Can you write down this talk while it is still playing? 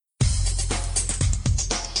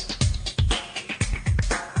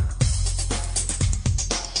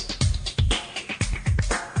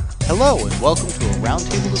Hello, and welcome to a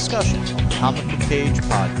roundtable discussion on the Comic Book Page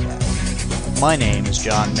podcast. My name is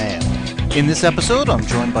John Mayo. In this episode, I'm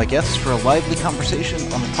joined by guests for a lively conversation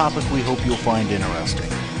on a topic we hope you'll find interesting.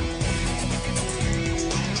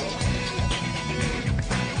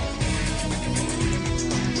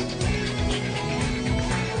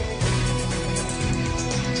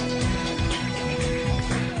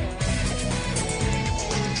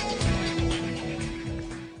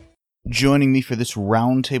 Joining me for this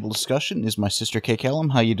roundtable discussion is my sister Kay Kellum.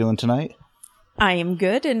 How you doing tonight? I am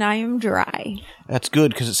good and I am dry. That's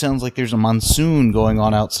good, because it sounds like there's a monsoon going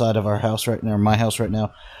on outside of our house right now, or my house right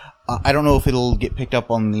now. I don't know if it'll get picked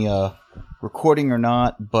up on the recording or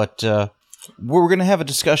not, but we're going to have a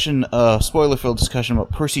discussion, spoiler-filled discussion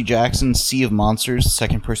about Percy Jackson's Sea of Monsters, the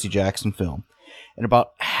second Percy Jackson film. And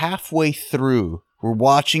about halfway through, we're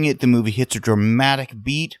watching it, the movie hits a dramatic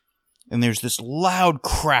beat, and there's this loud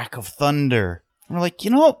crack of thunder. And we're like,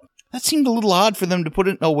 that seemed a little odd for them to put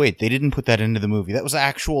it. Oh, wait, they didn't put that into the movie. That was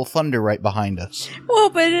actual thunder right behind us. Well,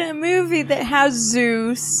 but in a movie that has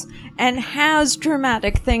Zeus and has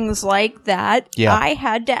dramatic things like that, yeah. I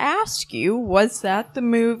had to ask you, was that the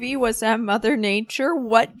movie? Was that Mother Nature?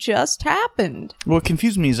 What just happened? What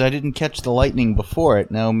confused me is I didn't catch the lightning before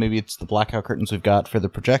it. Now, maybe it's the blackout curtains we've got for the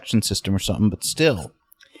projection system or something, but still.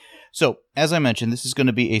 So, as I mentioned, this is going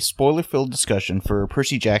to be a spoiler-filled discussion for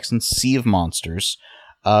Percy Jackson's Sea of Monsters.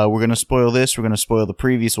 We're going to spoil this, we're going to spoil the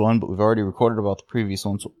previous one, but we've already recorded about the previous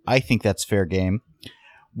one, so I think that's fair game.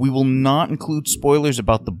 We will not include spoilers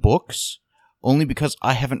about the books, only because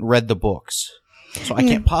I haven't read the books. So I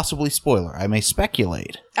can't possibly spoiler. I may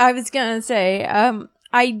speculate. I was going to say,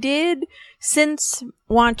 I did, since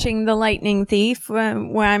watching The Lightning Thief,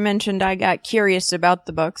 when I mentioned I got curious about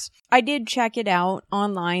the books, I did check it out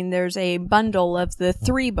online. There's a bundle of the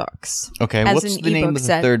 3 books. Okay, what's the name of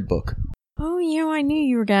the third book? Oh, I knew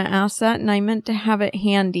you were going to ask that, and I meant to have it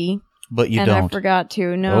handy. But you don't. And I forgot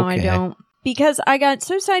to. No, okay. I don't. Because I got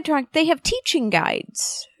so sidetracked, they have teaching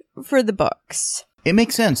guides for the books. It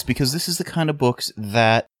makes sense, because this is the kind of books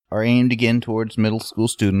that are aimed again towards middle school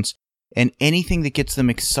students. And anything that gets them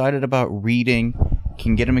excited about reading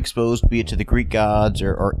can get them exposed, be it to the Greek gods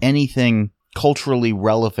or anything culturally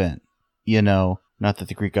relevant, Not that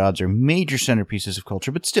the Greek gods are major centerpieces of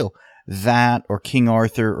culture, but still, that or King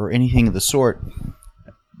Arthur or anything of the sort.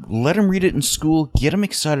 Let them read it in school, get them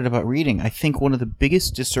excited about reading. I think one of the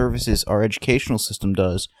biggest disservices our educational system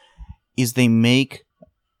does is they make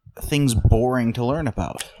things boring to learn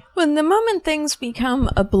about. Well, the moment things become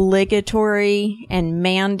obligatory and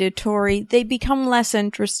mandatory, they become less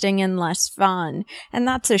interesting and less fun, and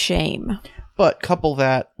that's a shame. But couple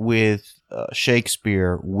that with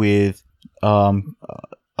Shakespeare, with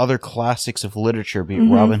other classics of literature, be it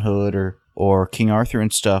Robin Hood or King Arthur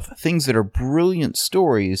and stuff, things that are brilliant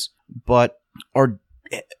stories, but are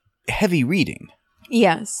heavy reading.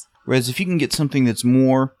 Yes. Whereas if you can get something that's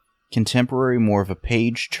more contemporary, more of a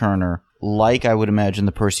page-turner, like I would imagine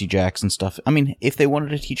the Percy Jackson stuff. I mean, if they wanted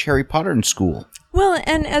to teach Harry Potter in school. Well,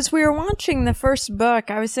 and as we were watching the first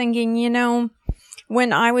book, I was thinking,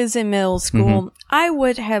 when I was in middle school, I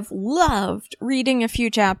would have loved reading a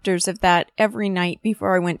few chapters of that every night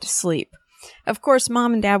before I went to sleep. Of course,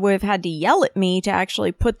 Mom and Dad would have had to yell at me to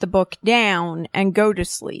actually put the book down and go to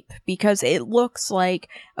sleep, because it looks like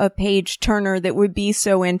a page turner that would be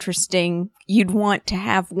so interesting, you'd want to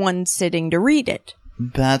have one sitting to read it.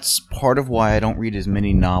 That's part of why I don't read as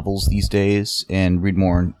many novels these days and read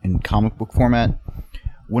more in comic book format.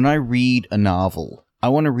 When I read a novel, I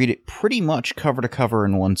want to read it pretty much cover to cover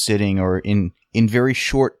in one sitting or in very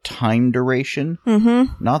short time duration.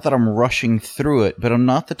 Not that I'm rushing through it, but I'm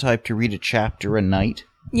not the type to read a chapter a night.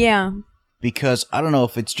 Yeah. Because I don't know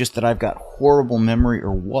if it's just that I've got horrible memory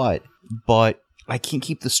or what, but I can't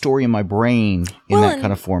keep the story in my brain in that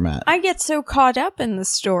kind of format. I get so caught up in the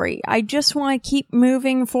story. I just want to keep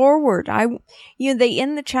moving forward. They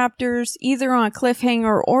end the chapters either on a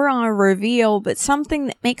cliffhanger or on a reveal, but something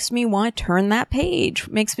that makes me want to turn that page,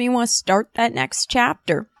 makes me want to start that next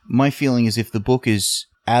chapter. My feeling is if the book is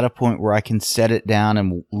at a point where I can set it down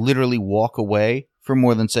and literally walk away for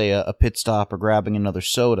more than, say, a pit stop or grabbing another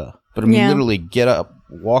soda, but literally get up,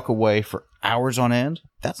 walk away for hours on end,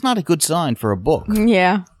 that's not a good sign for a book.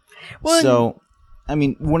 Yeah. Well, so, I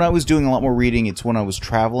mean, when I was doing a lot more reading, it's when I was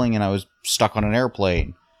traveling and I was stuck on an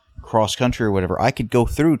airplane, cross country or whatever. I could go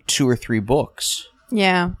through 2 or 3 books.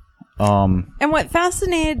 Yeah. And what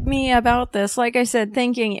fascinated me about this, like I said,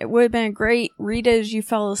 thinking it would have been a great read as you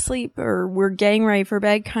fell asleep or were getting ready for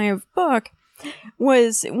bed kind of book,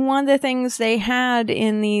 was one of the things they had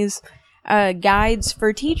in these guides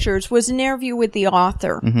for teachers was an interview with the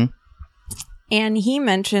author. And he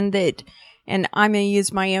mentioned that, and I'm going to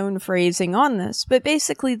use my own phrasing on this, but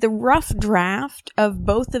basically the rough draft of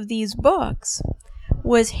both of these books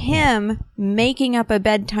was him making up a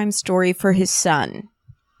bedtime story for his son.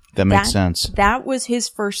 That makes sense. That was his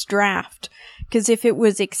first draft. Because if it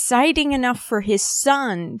was exciting enough for his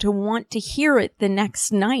son to want to hear it the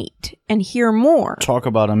next night and hear more. Talk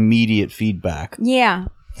about immediate feedback. Yeah.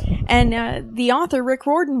 And the author, Rick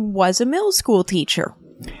Riordan, was a middle school teacher.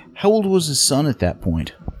 How old was his son at that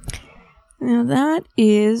point? Now, that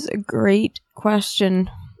is a great question.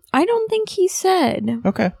 I don't think he said.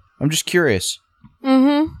 Okay. I'm just curious.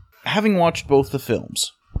 Mm-hmm. Having watched both the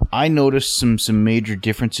films, I noticed some major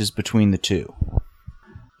differences between the two.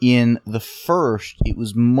 In the first, it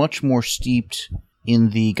was much more steeped in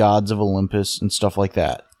the gods of Olympus and stuff like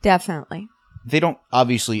that. Definitely. They don't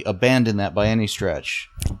obviously abandon that by any stretch,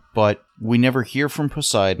 but we never hear from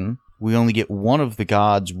Poseidon. We only get one of the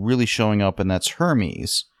gods really showing up, and that's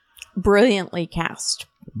Hermes. Brilliantly cast.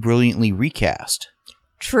 Brilliantly recast.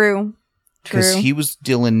 True. Because he was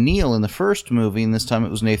Dylan Neal in the first movie, and this time it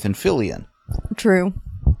was Nathan Fillion. True.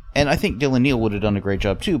 And I think Dylan Neal would have done a great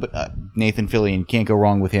job too, but Nathan Fillion, can't go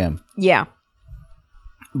wrong with him. Yeah.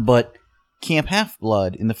 But Camp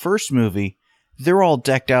Half-Blood, in the first movie, they're all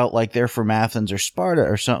decked out like they're from Athens or Sparta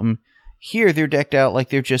or something. Here, they're decked out like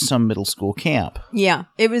they're just some middle school camp. Yeah,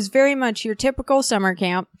 it was very much your typical summer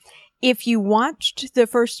camp. If you watched the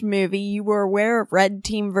first movie, you were aware of red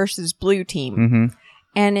team versus blue team. Mm-hmm.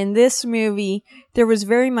 And in this movie, there was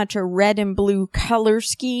very much a red and blue color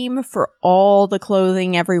scheme for all the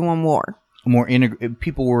clothing everyone wore. More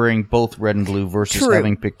people wearing both red and blue versus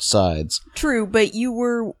having picked sides. True, but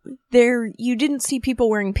you didn't see people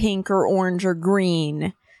wearing pink or orange or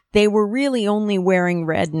green. They were really only wearing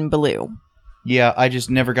red and blue. Yeah, I just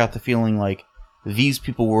never got the feeling like these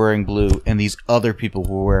people were wearing blue and these other people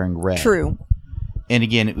were wearing red. True. And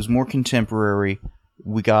again, it was more contemporary.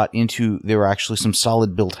 We got into, there were actually some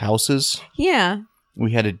solid built houses. Yeah.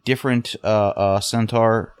 We had a different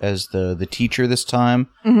centaur as the teacher this time.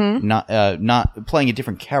 Mm-hmm. Not playing a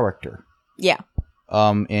different character. Yeah.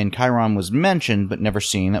 And Chiron was mentioned but never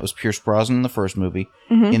seen. That was Pierce Brosnan in the first movie.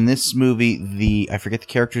 Mm-hmm. In this movie, I forget the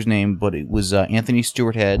character's name, but it was Anthony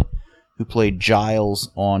Stewart Head, who played Giles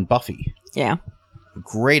on Buffy. Yeah.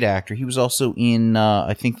 Great actor. He was also in,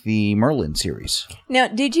 I think, the Merlin series. Now,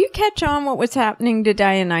 did you catch on what was happening to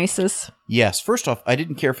Dionysus? Yes. First off, I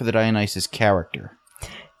didn't care for the Dionysus character.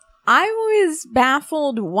 I was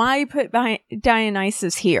baffled why put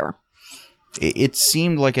Dionysus here. It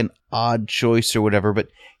seemed like an odd choice or whatever, but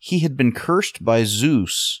he had been cursed by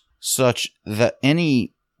Zeus such that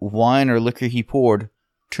any wine or liquor he poured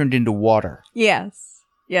turned into water. Yes.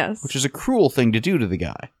 Yes. Which is a cruel thing to do to the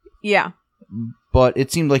guy. Yeah. But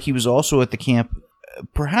it seemed like he was also at the camp,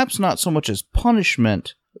 perhaps not so much as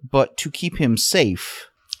punishment, but to keep him safe.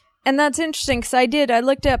 And that's interesting, because I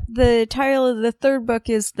looked up the title of the third book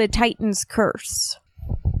is The Titan's Curse.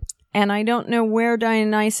 And I don't know where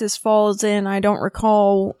Dionysus falls in. I don't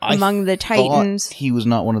recall among the Titans. He was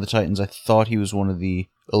not one of the Titans. I thought he was one of the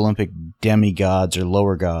Olympic demigods or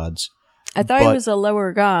lower gods. I thought he was a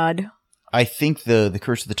lower god. I think the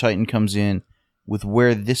Curse of the Titan comes in with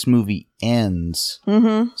where this movie ends,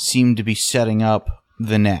 seemed to be setting up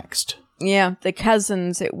the next. Yeah, the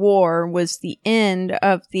cousins at war was the end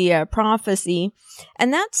of the prophecy.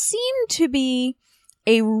 And that seemed to be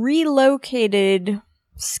a relocated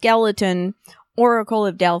skeleton Oracle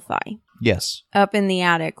of Delphi. Yes. Up in the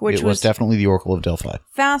attic, which was definitely the Oracle of Delphi.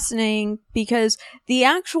 Fascinating, because the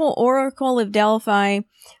actual Oracle of Delphi,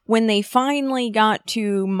 when they finally got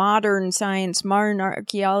to modern science, modern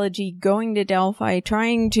archaeology, going to Delphi,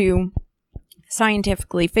 trying to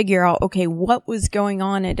scientifically figure out, okay, what was going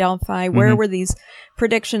on at Delphi? Where were these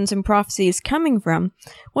predictions and prophecies coming from?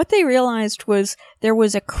 What they realized was there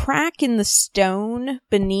was a crack in the stone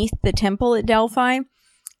beneath the temple at Delphi,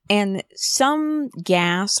 and some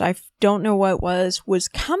gas, I don't know what it was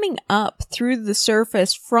coming up through the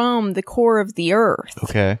surface from the core of the earth.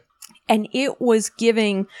 Okay. And it was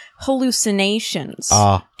giving hallucinations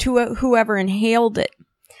to whoever inhaled it.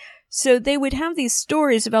 So they would have these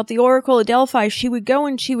stories about the Oracle of Delphi. She would go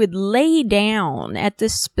and she would lay down at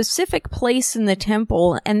this specific place in the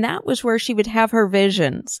temple, and that was where she would have her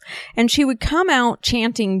visions. And she would come out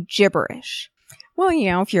chanting gibberish. Well,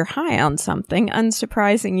 you know, if you're high on something,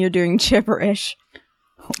 unsurprising you're doing gibberish.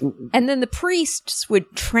 And then the priests would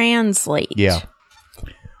translate. Yeah.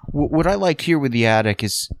 What I liked here with the attic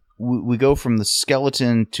is we go from the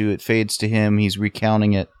skeleton to it fades to him. He's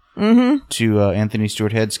recounting it to Anthony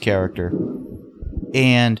Stewart Head's character.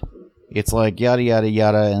 And it's like yada, yada,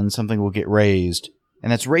 yada, and something will get raised.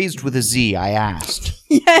 And that's raised with a Z, I asked.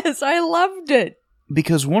 Yes, I loved it.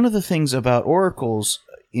 Because one of the things about oracles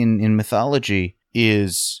in mythology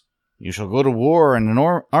is, you shall go to war and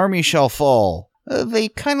an army shall fall. They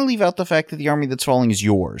kind of leave out the fact that the army that's falling is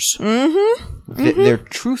yours. They're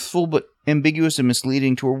truthful but ambiguous and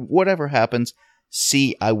misleading to whatever happens.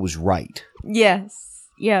 See, I was right. Yes.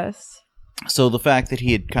 So the fact that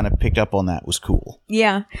he had kind of picked up on that was cool.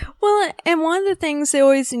 Yeah. Well, and one of the things that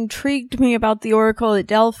always intrigued me about the Oracle at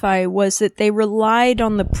Delphi was that they relied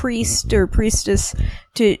on the priest or priestess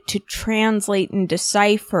to translate and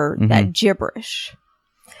decipher that gibberish.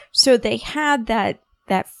 So they had that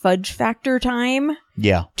fudge factor time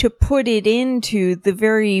to put it into the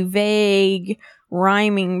very vague,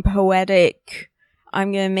 rhyming, poetic,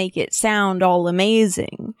 I'm going to make it sound all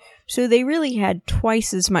amazing. So they really had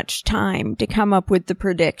twice as much time to come up with the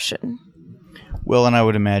prediction. Well, and I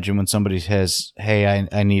would imagine when somebody says, hey,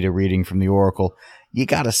 I need a reading from the Oracle, you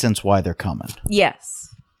got to sense why they're coming. Yes.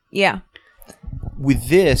 Yeah. With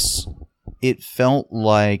this, it felt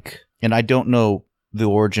like, and I don't know the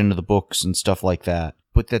origin of the books and stuff like that,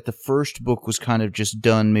 but that the first book was kind of just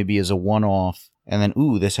done maybe as a one-off, and then,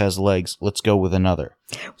 ooh, this has legs, let's go with another.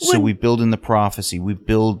 So we build in the prophecy, we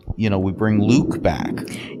bring Luke back.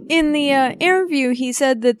 In the interview, he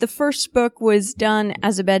said that the first book was done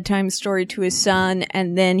as a bedtime story to his son,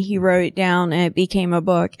 and then he wrote it down and it became a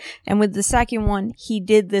book. And with the second one, he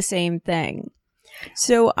did the same thing.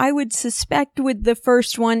 So I would suspect with the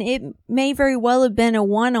first one, it may very well have been a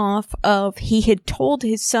one-off of he had told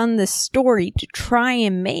his son this story to try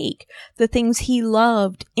and make the things he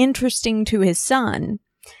loved interesting to his son.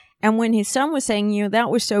 And when his son was saying,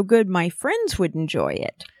 that was so good, my friends would enjoy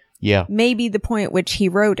it. Yeah. Maybe the point at which he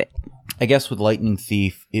wrote it. I guess with Lightning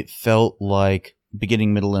Thief, it felt like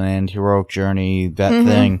beginning, middle, and end, heroic journey, that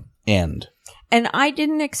thing, end. And I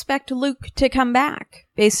didn't expect Luke to come back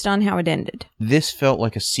based on how it ended. This felt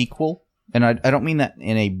like a sequel, and I don't mean that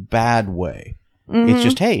in a bad way. It's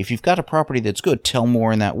just, hey, if you've got a property that's good, tell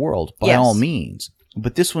more in that world, by all means.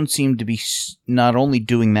 But this one seemed to be not only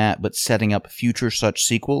doing that, but setting up future such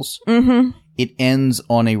sequels. It ends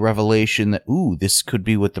on a revelation that, ooh, this could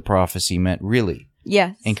be what the prophecy meant, really.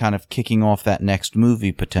 Yes. And kind of kicking off that next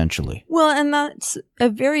movie, potentially. Well, and that's a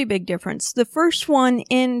very big difference. The first one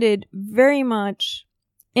ended very much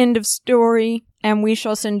end of story, and we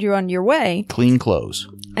shall send you on your way. Clean clothes.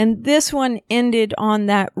 And this one ended on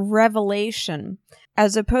that revelation,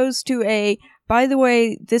 as opposed to by the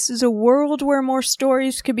way, this is a world where more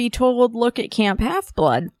stories could be told. Look at Camp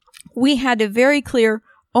Half-Blood. We had a very clear,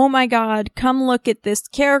 oh my God, come look at this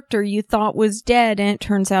character you thought was dead, and it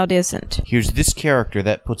turns out isn't. Here's this character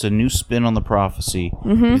that puts a new spin on the prophecy.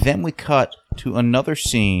 Then we cut to another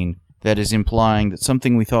scene that is implying that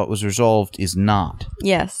something we thought was resolved is not.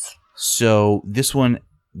 Yes. So this one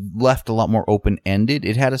left a lot more open-ended.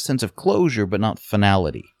 It had a sense of closure, but not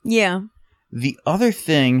finality. Yeah. The other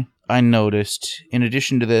thing I noticed, in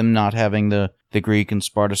addition to them not having the Greek and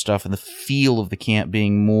Sparta stuff and the feel of the camp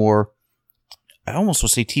being more, I almost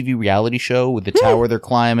would say TV reality show with the tower they're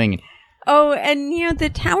climbing. Oh, and the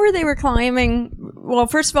tower they were climbing, well,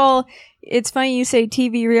 first of all, it's funny you say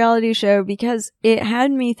TV reality show because it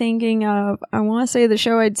had me thinking of, I want to say the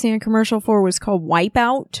show I'd seen a commercial for was called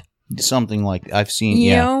Wipeout. Something like I've seen,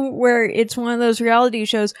 you know, where it's one of those reality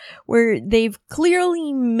shows where they've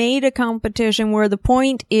clearly made a competition where the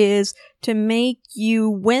point is to make you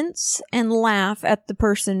wince and laugh at the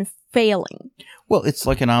person failing. Well, it's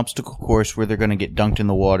like an obstacle course where they're going to get dunked in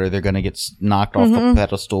the water, they're going to get knocked off the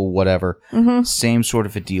pedestal, whatever. Same sort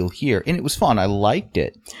of a deal here. And it was fun. I liked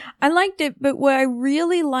it. But what I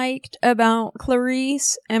really liked about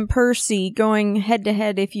Clarice and Percy going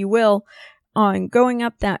head-to-head, if you will, on going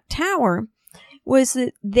up that tower, was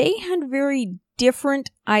that they had very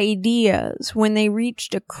different ideas when they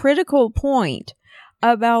reached a critical point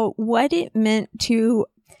about what it meant to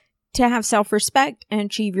have self-respect and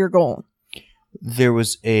achieve your goal. There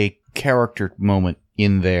was a character moment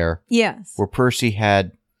in there. Yes. Where Percy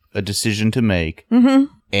had a decision to make.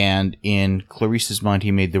 And in Clarice's mind,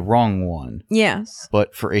 he made the wrong one. Yes.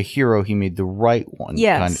 But for a hero, he made the right one.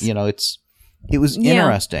 Yes. It was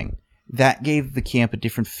interesting. That gave the camp a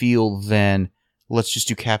different feel than, let's just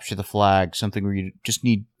do capture the flag, something where you just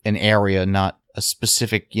need an area, not a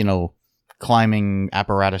specific, climbing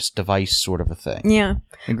apparatus device sort of a thing. Yeah.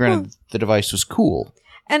 And granted, the device was cool.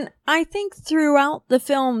 And I think throughout the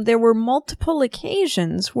film, there were multiple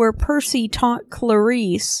occasions where Percy taught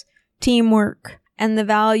Clarice teamwork and the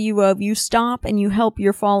value of you stop and you help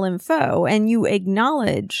your fallen foe and you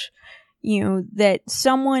acknowledge, that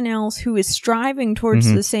someone else who is striving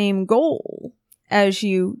towards the same goal as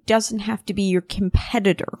you doesn't have to be your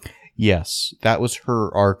competitor. Yes, that was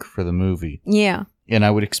her arc for the movie. Yeah. And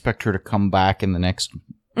I would expect her to come back in the next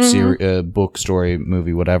book, story,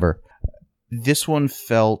 movie, whatever. This one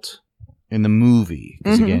felt, in the movie,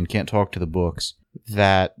 because again, can't talk to the books,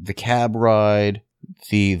 that the cab ride,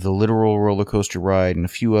 the literal roller coaster ride, and a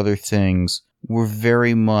few other things were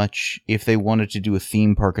very much, if they wanted to do a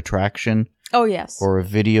theme park attraction. Oh, yes. Or a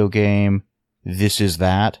video game, this is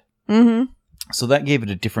that. Mm-hmm. So that gave it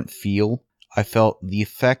a different feel. I felt the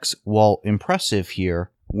effects, while impressive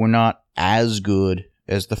here, were not as good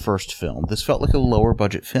as the first film. This felt like a lower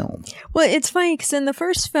budget film. Well, it's funny because in the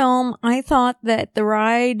first film, I thought that the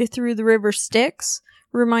ride through the river Styx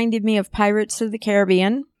reminded me of Pirates of the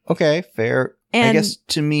Caribbean. Okay, fair. And I guess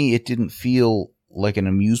to me, it didn't feel like an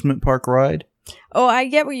amusement park ride. Oh, I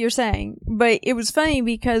get what you're saying. But it was funny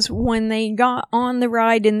because when they got on the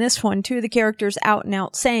ride in this one, two of the characters out and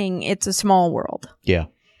out saying it's a small world. Yeah.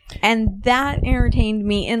 And that entertained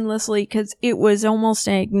me endlessly because it was almost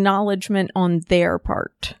an acknowledgement on their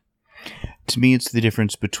part. To me, it's the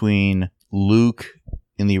difference between Luke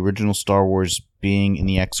in the original Star Wars being in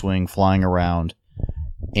the X-Wing flying around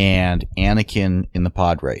and Anakin in the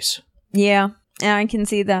pod race. Yeah, I can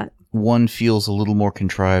see that. One feels a little more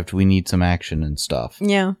contrived. We need some action and stuff.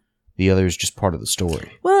 Yeah. The other is just part of the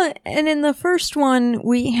story. Well, and in the first one,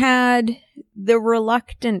 we had the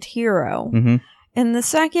reluctant hero. Mm-hmm. In the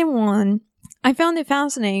second one, I found it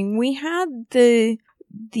fascinating. We had the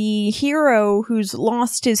hero who's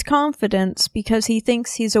lost his confidence because he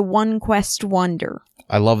thinks he's a one-quest wonder.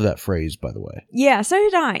 I love that phrase, by the way. Yeah, so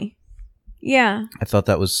did I. Yeah. I thought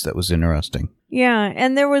that was interesting. Yeah,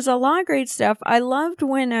 and there was a lot of great stuff. I loved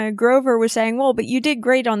when Grover was saying, well, but you did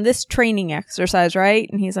great on this training exercise, right?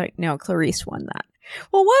 And he's like, no, Clarice won that.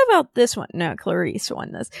 Well, what about this one? No, Clarice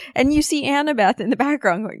won this. And you see Annabeth in the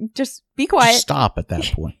background going, just be quiet. Just stop at that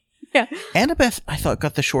point. Yeah. Annabeth, I thought,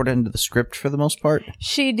 got the short end of the script for the most part.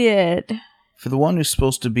 She did. For the one who's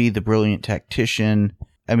supposed to be the brilliant tactician,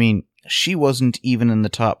 I mean, she wasn't even in the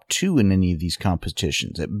top 2 in any of these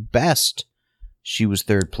competitions. At best, she was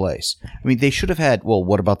 3rd place. I mean, they should have had, well,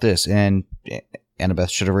 what about this? And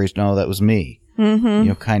Annabeth should have raised, no, that was me. Mm-hmm. You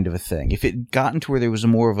know, kind of a thing. If it had gotten to where there was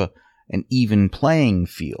more of an even playing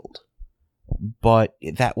field, but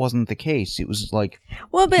that wasn't the case. It was like,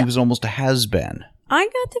 he was almost a has-been. I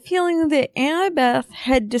got the feeling that Annabeth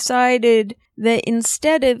had decided that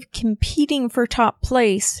instead of competing for top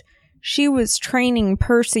place, she was training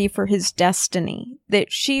Percy for his destiny.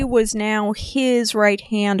 That she was now his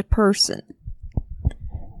right-hand person.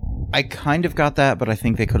 I kind of got that, but I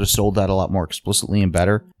think they could have sold that a lot more explicitly and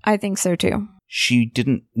better. I think so too.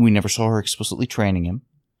 We never saw her explicitly training him.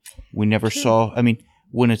 We never saw, I mean,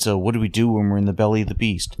 when it's what do we do when we're in the belly of the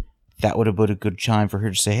beast? That would have been a good time for her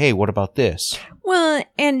to say, hey, what about this? Well,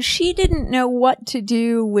 and she didn't know what to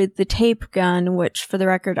do with the tape gun, which, for the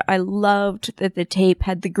record, I loved that the tape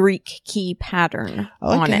had the Greek key pattern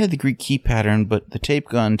on it. I had the Greek key pattern, but the tape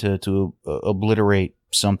gun to obliterate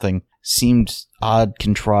something seemed odd,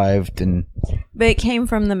 contrived, and... But it came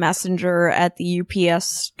from the messenger at the UPS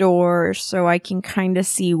store, so I can kind of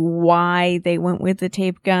see why they went with the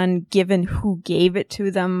tape gun, given who gave it to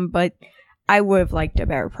them, but I would have liked a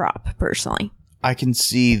better prop, personally. I can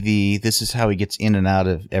see this is how he gets in and out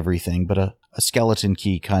of everything, but a skeleton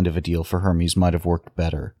key kind of a deal for Hermes might have worked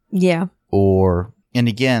better. Yeah. And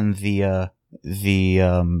again, the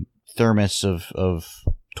thermos of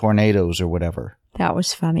tornadoes or whatever. That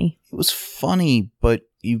was funny. It was funny, but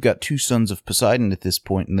you've got 2 sons of Poseidon at this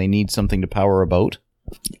point, and they need something to power a boat.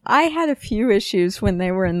 I had a few issues when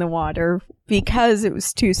they were in the water because it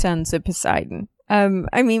was 2 sons of Poseidon.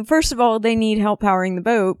 I mean, first of all, they need help powering the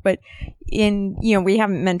boat, but we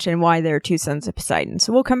haven't mentioned why there are 2 sons of Poseidon,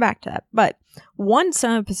 so we'll come back to that. But one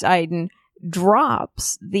son of Poseidon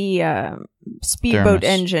drops the speedboat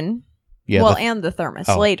engine. Yeah, and the thermos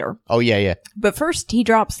later. Oh, yeah. But first, he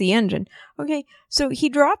drops the engine. Okay, so he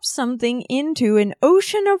drops something into an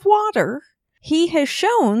ocean of water. He has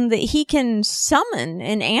shown that he can summon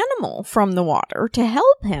an animal from the water to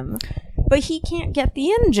help him, but he can't get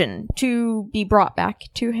the engine to be brought back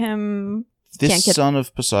to him. This son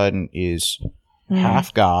of Poseidon is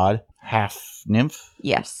half god, half nymph.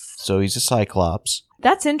 Yes. So he's a cyclops.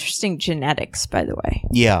 That's interesting genetics, by the way.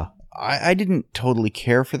 Yeah. I didn't totally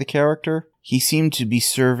care for the character. He seemed to be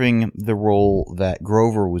serving the role that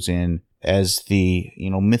Grover was in as the,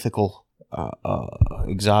 mythical,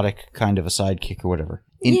 exotic kind of a sidekick or whatever.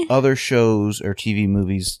 In other shows or TV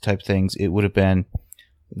movies type things, it would have been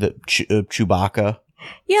the Chewbacca.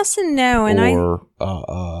 Yes and no.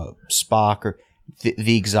 Or Spock or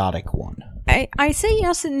the exotic one. I say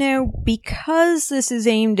yes and no because this is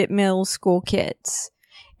aimed at middle school kids.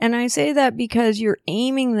 And I say that because you're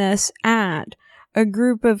aiming this at a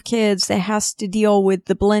group of kids that has to deal with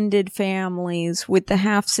the blended families, with the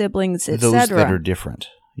half-siblings, etc. Those that are different.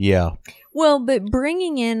 Yeah. Well, but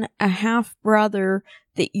bringing in a half-brother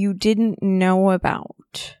that you didn't know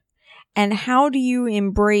about. And how do you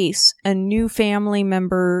embrace a new family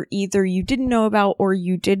member either you didn't know about or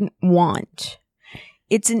you didn't want?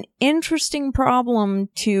 It's an interesting problem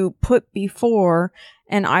to put before,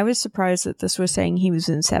 and I was surprised that this was saying he was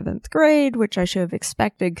in 7th grade, which I should have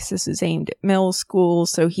expected because this is aimed at middle school,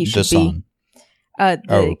 so he should be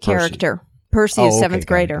the character. Percy is 7th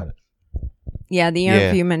grader. Got it. Yeah, the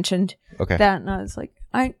interview mentioned that, and I was like,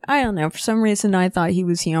 I don't know. For some reason, I thought he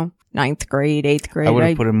was, 9th grade, 8th grade. I would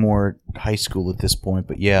have put him more high school at this point,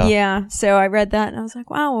 but yeah. Yeah, so I read that, and I was like,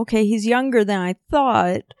 wow, okay, he's younger than I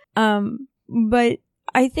thought. But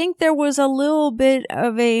I think there was a little bit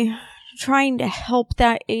of a trying to help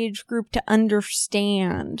that age group to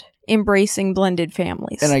understand embracing blended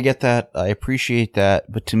families. And I get that. I appreciate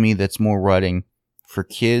that. But to me, that's more writing for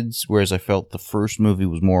kids, whereas I felt the first movie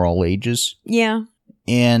was more all ages. Yeah.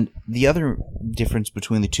 And the other difference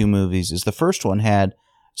between the two movies is the first one had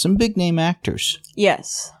some big name actors.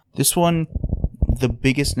 Yes. This one, the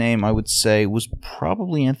biggest name I would say was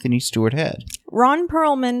probably Anthony Stewart Head. Ron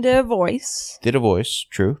Perlman did a voice.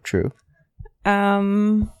 True.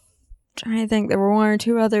 Trying to think, there were one or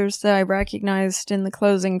two others that I recognized in the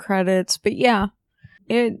closing credits, but yeah,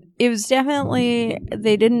 it was definitely,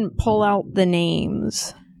 they didn't pull out the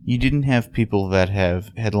names. You didn't have people that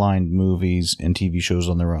have headlined movies and TV shows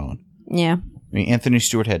on their own. Yeah. I mean, Anthony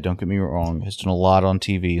Stewart Head, don't get me wrong, has done a lot on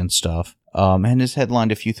TV and stuff, and has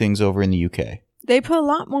headlined a few things over in the UK. They put a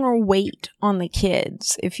lot more weight on the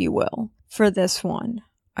kids, if you will, for this one.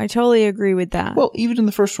 I totally agree with that. Well, even in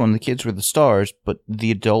the first one, the kids were the stars, but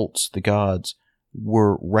the adults, the gods,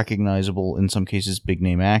 were recognizable, in some cases,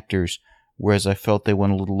 big-name actors, whereas I felt they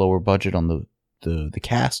went a little lower budget on the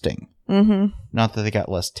casting. Mm-hmm. Not that they got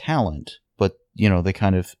less talent, but, they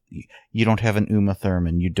kind of... You don't have an Uma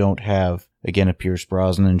Thurman. You don't have, again, a Pierce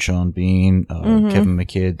Brosnan, Sean Bean, Kevin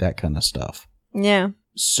McKidd, that kind of stuff. Yeah.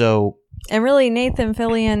 So... And really, Nathan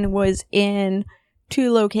Fillion was in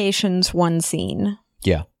 2 locations, 1 scene.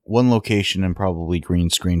 Yeah. 1 location and probably green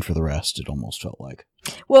screen for the rest, it almost felt like.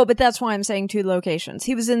 Well, but that's why I'm saying 2 locations.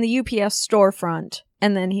 He was in the UPS storefront,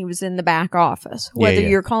 and then he was in the back office. Whether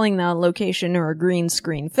you're calling that a location or a green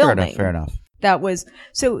screen filming. Fair enough. That was...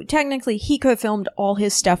 So, technically, he could have filmed all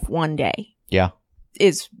his stuff one day. Yeah.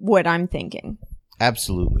 Is what I'm thinking.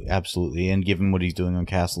 Absolutely. And given what he's doing on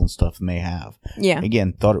Castle and stuff, may have. Yeah.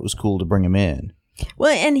 Again, thought it was cool to bring him in.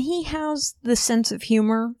 Well, and he has the sense of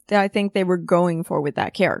humor that I think they were going for with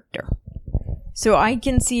that character. So I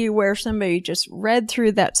can see where somebody just read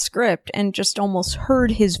through that script and just almost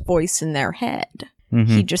heard his voice in their head.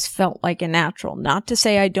 Mm-hmm. He just felt like a natural. Not to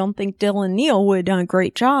say I don't think Dylan Neal would have done a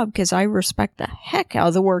great job, because I respect the heck out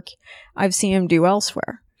of the work I've seen him do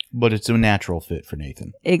elsewhere. But it's a natural fit for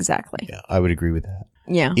Nathan. Exactly. Yeah, I would agree with that.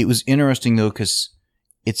 Yeah. It was interesting, though, because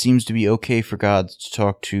it seems to be okay for gods to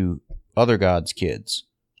talk to other gods' kids,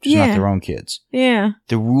 just not their own kids. Yeah.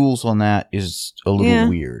 The rules on that is a little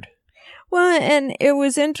weird. Well, and it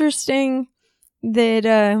was interesting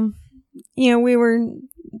that, we were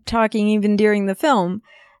talking even during the film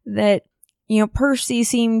that, Percy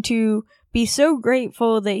seemed to be so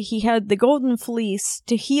grateful that he had the golden fleece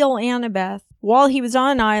to heal Annabeth while he was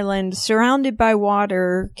on an island surrounded by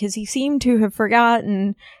water, because he seemed to have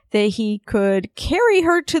forgotten that he could carry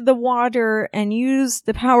her to the water and use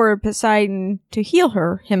the power of Poseidon to heal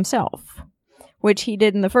her himself, which he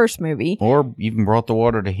did in the first movie. Or even brought the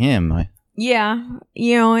water to him. Yeah,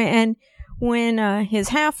 and when his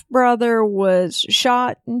half-brother was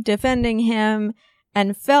shot defending him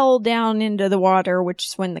and fell down into the water, which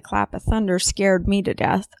is when the clap of thunder scared me to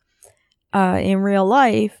death in real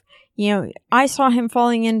life, I saw him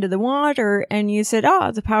falling into the water, and you said,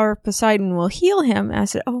 the power of Poseidon will heal him. And I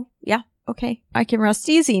said, oh, yeah, okay, I can rest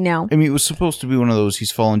easy now. I mean, it was supposed to be one of those,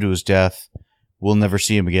 he's fallen to his death, we'll never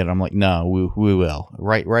see him again. I'm like, no, we will.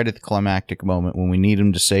 Right at the climactic moment when we need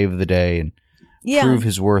him to save the day and prove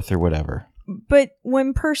his worth or whatever. But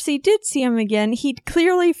when Percy did see him again, he'd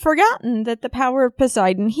clearly forgotten that the power of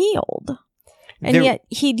Poseidon healed. And yet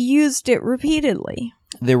he'd used it repeatedly.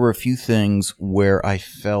 There were a few things where I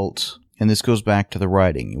felt, and this goes back to the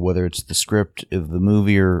writing, whether it's the script of the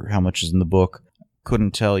movie or how much is in the book,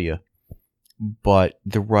 couldn't tell you. But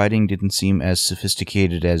the writing didn't seem as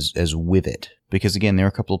sophisticated as with it. Because again, there are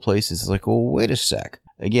a couple of places, it's like, well, wait a sec.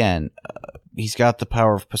 Again, he's got the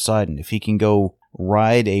power of Poseidon. If he can go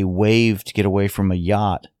ride a wave to get away from a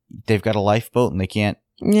yacht. They've got a lifeboat and they can't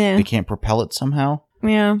propel it somehow.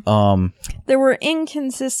 Yeah. There were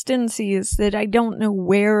inconsistencies that I don't know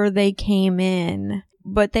where they came in,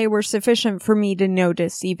 but they were sufficient for me to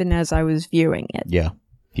notice even as I was viewing it. Yeah.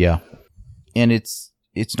 Yeah. And it's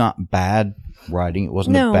not bad writing. It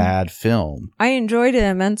wasn't a bad film. I enjoyed it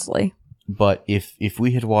immensely. But if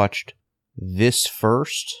we had watched this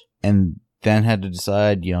first and then had to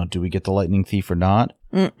decide, do we get The Lightning Thief or not?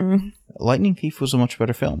 Lightning Thief was a much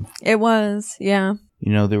better film. It was, yeah.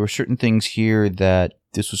 There were certain things here that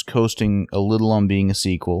this was coasting a little on being a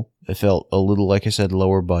sequel. It felt a little, like I said,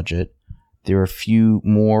 lower budget. There are a few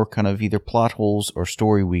more kind of either plot holes or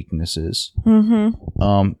story weaknesses.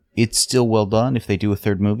 It's still well done. If they do a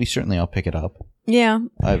third movie, certainly I'll pick it up. Yeah.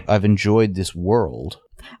 I've enjoyed this world.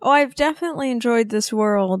 Oh, I've definitely enjoyed this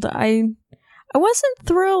world. I wasn't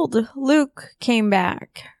thrilled Luke came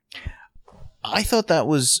back. I thought that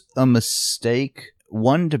was a mistake.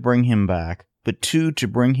 One, to bring him back, but two, to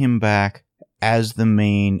bring him back as the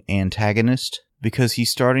main antagonist, because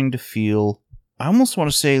he's starting to feel, I almost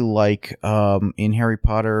want to say like in Harry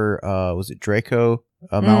Potter, was it Draco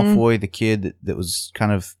Malfoy, the kid that was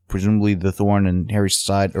kind of presumably the thorn in Harry's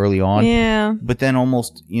side early on. Yeah. But then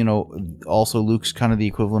almost, also Luke's kind of the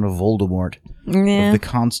equivalent of Voldemort. Yeah. Of the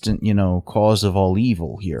constant, cause of all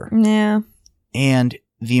evil here. Yeah. And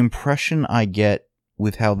the impression I get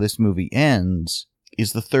with how this movie ends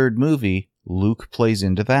is the third movie, Luke plays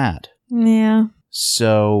into that. Yeah.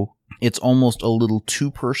 So it's almost a little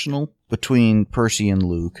too personal between Percy and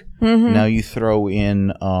Luke. Now you throw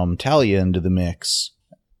in Talia into the mix,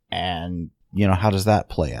 and, how does that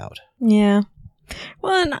play out? Yeah.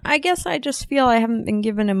 Well, and I guess I just feel I haven't been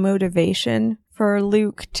given a motivation for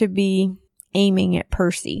Luke to be aiming at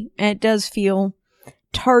Percy. And it does feel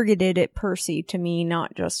targeted at Percy to me,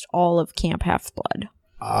 not just all of Camp Half-Blood.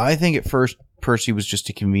 I think at first Percy was just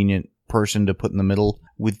a convenient person to put in the middle.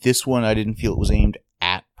 With this one, I didn't feel it was aimed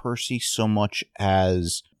at Percy so much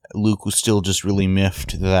as Luke was still just really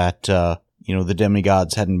miffed that, the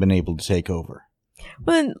demigods hadn't been able to take over.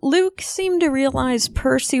 Well, Luke seemed to realize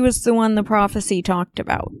Percy was the one the prophecy talked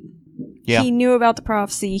about. Yeah. He knew about the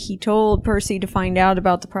prophecy. He told Percy to find out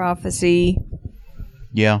about the prophecy.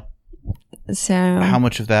 Yeah. So how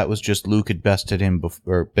much of that was just Luke had bested him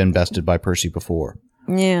or been bested by Percy before?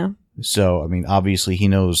 Yeah. So, I mean, obviously he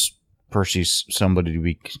knows Percy's somebody to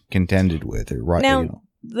be contended with. Or right, now,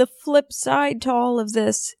 the flip side to all of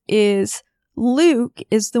this is Luke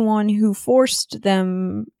is the one who forced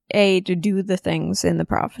them, A, to do the things in the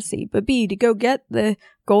prophecy, but B, to go get the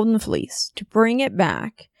golden fleece, to bring it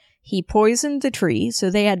back. He poisoned the tree, so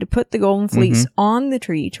they had to put the golden fleece on the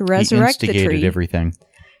tree to resurrect the tree. He instigated everything.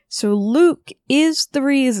 So Luke is the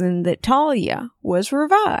reason that Talia was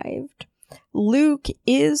revived. Luke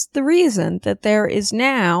is the reason that there is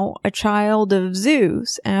now a child of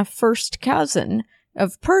Zeus and a first cousin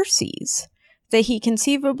of Percy's that he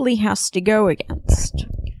conceivably has to go against.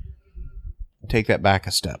 Take that back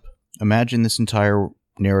a step. Imagine this entire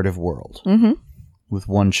narrative world with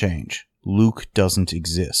one change. Luke doesn't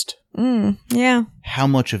exist. Yeah. How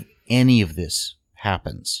much of any of this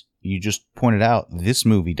happens? You just pointed out this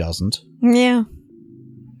movie doesn't. Yeah.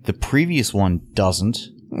 The previous one doesn't.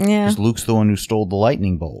 Yeah. Because Luke's the one who stole the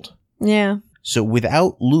lightning bolt. Yeah. So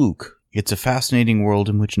without Luke, it's a fascinating world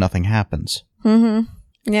in which nothing happens.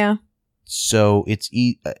 Yeah. So it's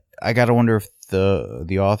I gotta wonder if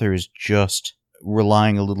the author is just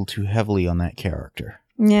relying a little too heavily on that character.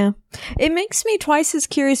 Yeah. It makes me twice as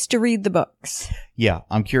curious to read the books. Yeah,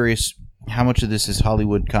 I'm curious how much of this is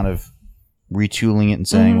Hollywood kind of retooling it and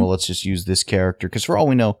saying, well, let's just use this character. Because for all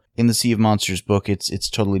we know, in the Sea of Monsters book, it's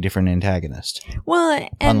totally different antagonist. Well,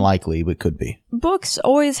 unlikely, but could be. Books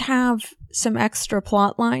always have some extra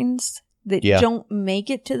plot lines that don't make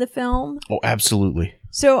it to the film. Oh, absolutely.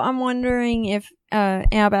 So I'm wondering if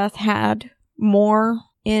Annabeth had more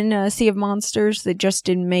in Sea of Monsters that just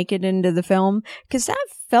didn't make it into the film. Because that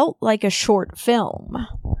felt like a short film.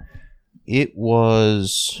 It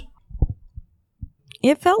was...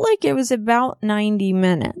 It felt like it was about 90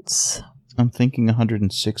 minutes. I'm thinking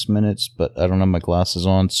 106 minutes, but I don't have my glasses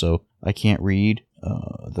on, so I can't read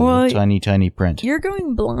the tiny print. You're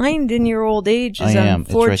going blind in your old age is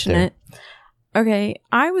unfortunate. It's right there. Okay,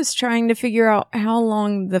 I was trying to figure out how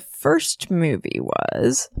long the first movie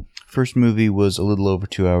was. First movie was a little over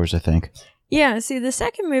 2 hours, I think. Yeah, see, the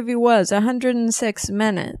second movie was 106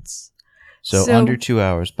 minutes. So under 2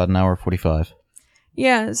 hours, about an hour 45.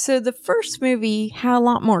 Yeah, so the first movie had a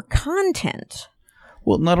lot more content.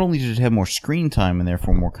 Well, not only did it have more screen time and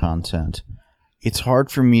therefore more content, it's hard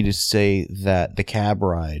for me to say that the cab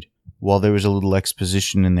ride while there was a little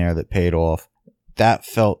exposition in there that paid off, that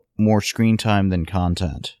felt more screen time than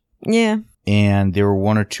content. Yeah. And there were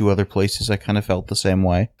one or two other places I kind of felt the same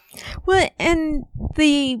way. Well, and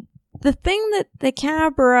the thing that the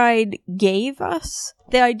cab ride gave us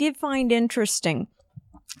that I did find interesting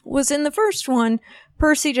was in the first one,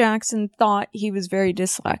 Percy Jackson thought he was very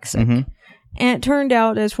dyslexic. Mm-hmm. And it turned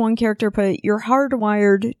out, as one character put it, you're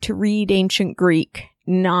hardwired to read ancient Greek,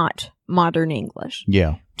 not modern English.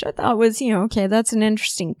 Yeah. Which I thought was, okay, that's an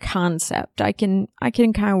interesting concept. I can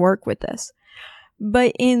kind of work with this.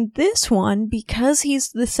 But in this one, because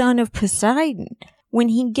he's the son of Poseidon, when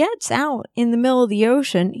he gets out in the middle of the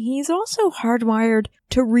ocean, he's also hardwired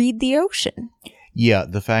to read the ocean. Yeah,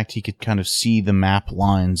 the fact he could kind of see the map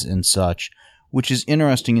lines and such, which is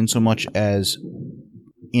interesting in so much as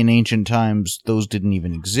in ancient times, those didn't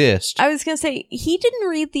even exist. I was going to say, he didn't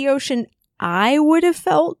read the ocean. I would have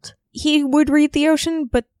felt he would read the ocean,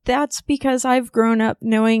 but that's because I've grown up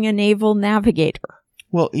knowing a naval navigator.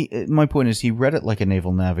 Well, my point is, he read it like a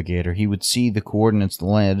naval navigator. He would see the coordinates, the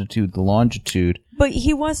latitude, the longitude. But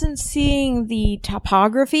he wasn't seeing the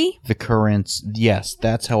topography. The currents. Yes,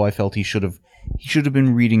 that's how I felt he should have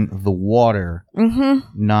been reading the water,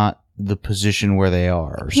 not the position where they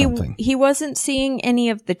are or something. He wasn't seeing any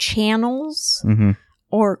of the channels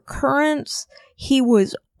or currents. He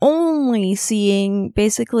was only seeing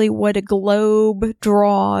basically what a globe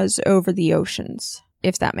draws over the oceans,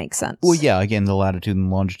 if that makes sense. Well, yeah, again, the latitude and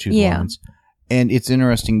longitude lines. And it's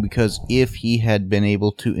interesting because if he had been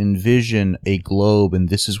able to envision a globe and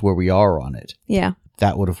this is where we are on it,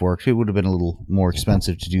 that would have worked. It would have been a little more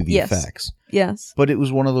expensive to do the effects. Yes. But it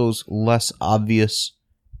was one of those less obvious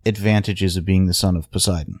advantages of being the son of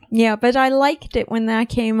Poseidon. Yeah, but I liked it when that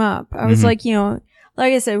came up. I was like,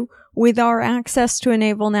 like I said, with our access to a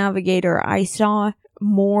naval navigator, I saw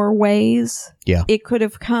more ways it could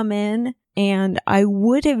have come in. And I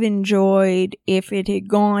would have enjoyed if it had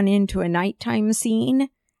gone into a nighttime scene,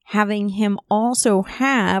 having him also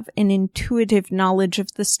have an intuitive knowledge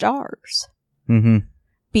of the stars.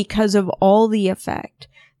 Because of all the effect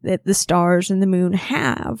that the stars and the moon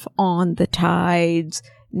have on the tides,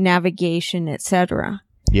 navigation, etc.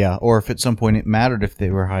 Yeah, or if at some point it mattered if they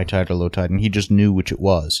were high tide or low tide, and he just knew which it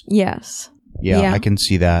was. Yes. Yeah, I can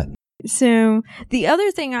see that. So the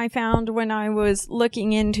other thing I found when I was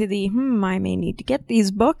looking into the, I may need to get these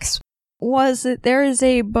books, was that there is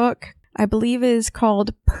a book, I believe it is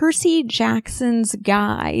called Percy Jackson's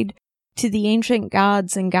Guide to the Ancient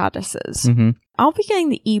Gods and Goddesses. I'll be getting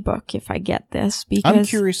the ebook if I get this, because I'm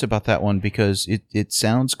curious about that one because it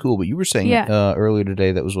sounds cool, but you were saying earlier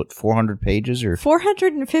today that was 400 pages or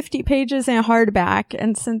 450 pages in a hardback,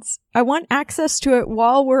 and since I want access to it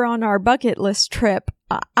while we're on our bucket list trip,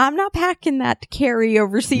 I'm not packing that to carry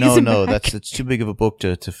overseas. No, it's too big of a book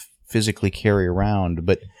to physically carry around.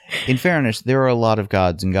 But in fairness, there are a lot of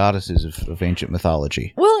gods and goddesses of ancient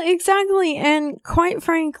mythology. Well, exactly. And quite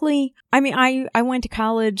frankly, I mean, I went to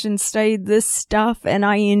college and studied this stuff, and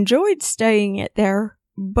I enjoyed studying it there.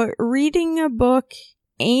 But reading a book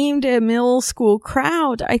aimed at a middle school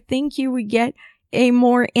crowd, I think you would get a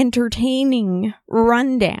more entertaining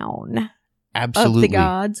rundown. Absolutely. Of the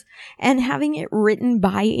gods, and having it written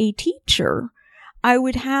by a teacher, I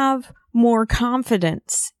would have more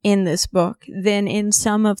confidence in this book than in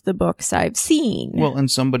some of the books I've seen. Well,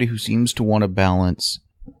 and somebody who seems to want to balance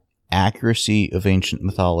accuracy of ancient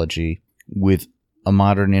mythology with a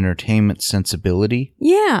modern entertainment sensibility.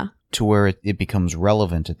 Yeah. To where it becomes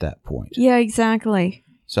relevant at that point. Yeah, exactly.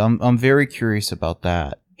 So I'm very curious about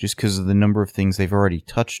that, just because of the number of things they've already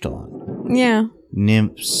touched on. Yeah.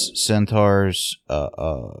 Nymphs, centaurs,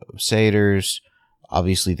 satyrs,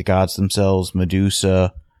 obviously the gods themselves,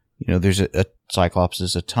 Medusa. There's a Cyclops.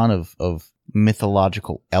 There's a ton of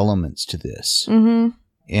mythological elements to this. And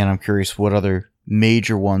I'm curious what other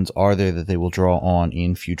major ones are there that they will draw on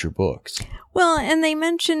in future books. Well, and they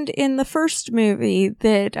mentioned in the first movie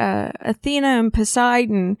that Athena and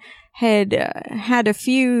Poseidon had had a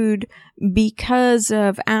feud because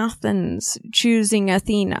of Athens choosing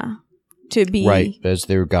Athena to be right as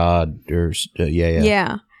their god. Or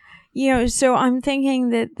yeah. So I'm thinking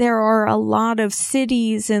that there are a lot of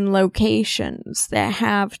cities and locations that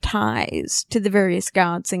have ties to the various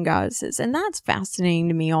gods and goddesses, and that's fascinating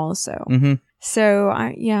to me also. So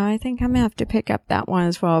I think I'm gonna have to pick up that one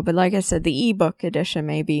as well. But like I said, the ebook edition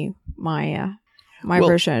may be my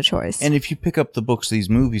version of choice. And if you pick up the books these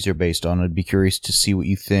movies are based on, I'd be curious to see what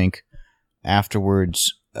you think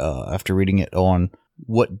afterwards, after reading it on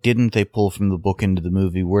what didn't they pull from the book into the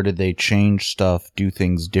movie? Where did they change stuff, do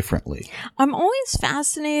things differently? I'm always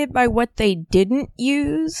fascinated by what they didn't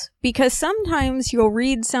use, because sometimes you'll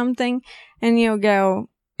read something and you'll go,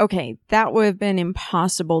 okay, that would have been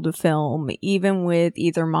impossible to film, even with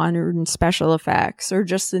either modern special effects or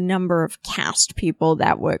just the number of cast people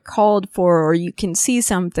that were called for, or you can see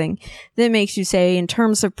something that makes you say, in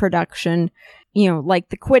terms of production, like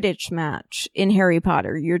the Quidditch match in Harry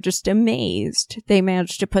Potter, you're just amazed they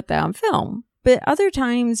managed to put that on film. But other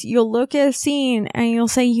times you'll look at a scene and you'll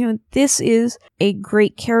say, this is a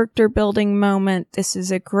great character building moment. This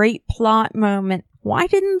is a great plot moment. Why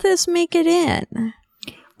didn't this make it in?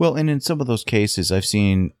 Well, and in some of those cases, I've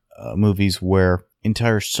seen movies where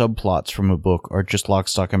entire subplots from a book are just lock,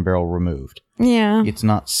 stock, and barrel removed. Yeah. It's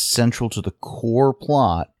not central to the core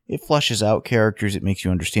plot. It fleshes out characters, it makes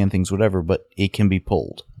you understand things, whatever, but it can be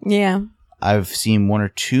pulled. Yeah. I've seen one or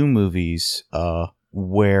two movies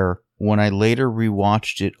where when I later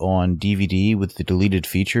rewatched it on DVD with the deleted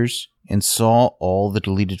features and saw all the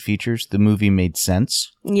deleted features, the movie made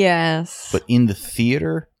sense. Yes. But in the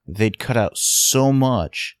theater, they'd cut out so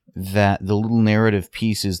much that the little narrative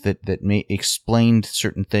pieces that explained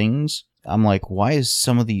certain things, I'm like, why is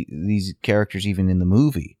some of these characters even in the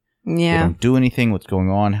movie? Yeah. They don't do anything. What's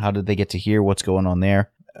going on? How did they get to hear what's going on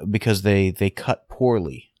there? Because they cut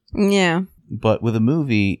poorly. Yeah. But with a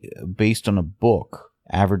movie based on a book,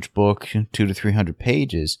 average book, 200 to 300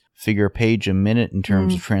 pages, figure a page a minute in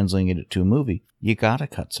terms of translating it to a movie, you gotta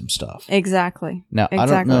cut some stuff. Exactly. Now, I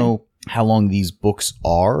don't know how long these books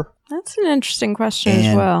are. That's an interesting question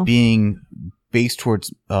as well. Being based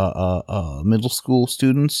towards middle school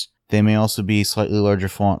students, they may also be slightly larger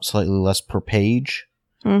font, slightly less per page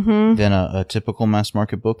than a typical mass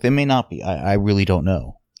market book. They may not be. I really don't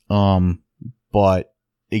know. But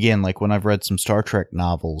again, like when I've read some Star Trek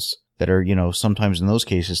novels that are, sometimes in those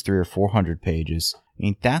cases 300 or 400 pages, I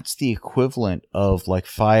mean, that's the equivalent of like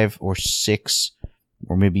 5 or 6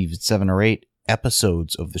 or maybe even 7 or 8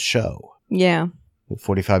 episodes of the show. Yeah. A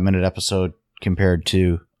 45-minute episode compared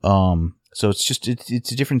to, so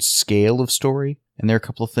it's a different scale of story. And there are a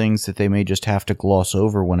couple of things that they may just have to gloss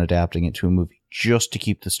over when adapting it to a movie just to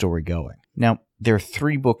keep the story going. Now, there are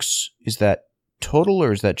 3 books. Is that total,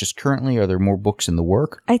 or is that just currently? Are there more books in the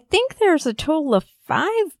work? I think there's a total of 5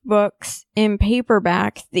 books in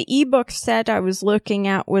paperback. The ebook set I was looking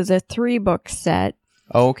at was a 3-book set.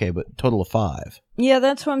 Oh, okay, but total of 5. Yeah,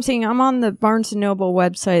 that's what I'm seeing. I'm on the Barnes & Noble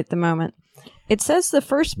website at the moment. It says the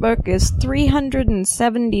first book is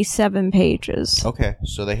 377 pages. Okay,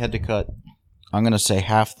 so they had to cut, I'm going to say,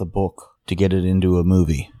 half the book to get it into a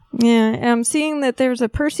movie. Yeah, I'm seeing that there's a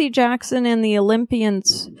Percy Jackson and the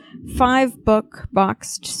Olympians 5-book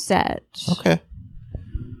boxed set. Okay.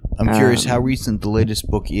 I'm curious how recent the latest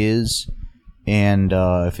book is, and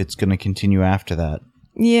if it's going to continue after that.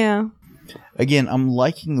 Yeah. Again, I'm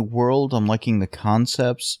liking the world, I'm liking the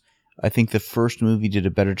concepts. I think the first movie did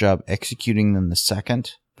a better job executing than the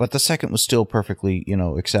second, but the second was still perfectly,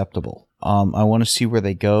 acceptable. I want to see where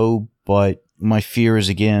they go, but my fear is,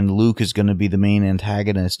 again, Luke is going to be the main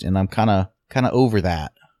antagonist, and I'm kind of over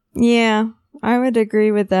that. Yeah, I would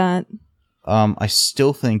agree with that. I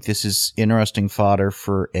still think this is interesting fodder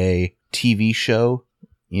for a TV show,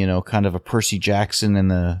 kind of a Percy Jackson in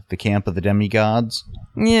the camp of the demigods.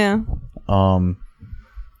 Yeah.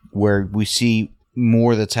 Where we see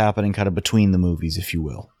more that's happening kind of between the movies, if you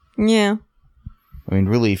will. Yeah. I mean,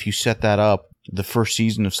 really, if you set that up, the first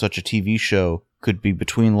season of such a TV show could be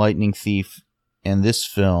between Lightning Thief and this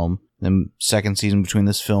film, then second season between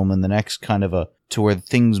this film and the next, kind of to where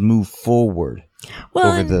things move forward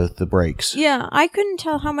over the breaks. Yeah, I couldn't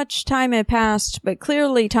tell how much time had passed, but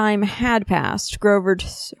clearly time had passed.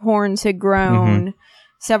 Grover's horns had grown. Mm-hmm.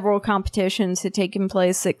 Several competitions had taken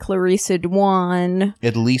place that Clarice had won.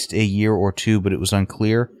 At least a year or 2, but it was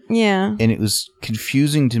unclear. Yeah. And it was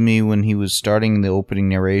confusing to me when he was starting the opening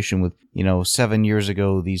narration with, 7 years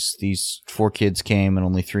ago, these 4 kids came and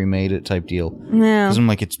only 3 made it type deal. Yeah. Because I'm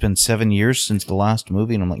like, it's been 7 years since the last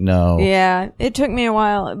movie, and I'm like, no. Yeah, it took me a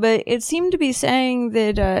while, but it seemed to be saying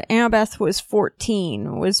that Annabeth was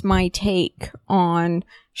 14, was my take on.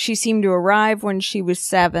 She seemed to arrive when she was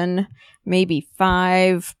 7. Maybe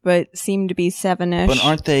 5, but seem to be 7-ish. But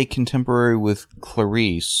aren't they contemporary with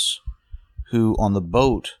Clarice, who on the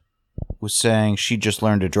boat was saying she just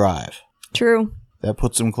learned to drive? True. That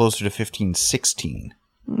puts them closer to 15, 16.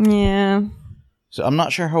 Yeah. So I'm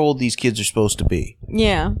not sure how old these kids are supposed to be.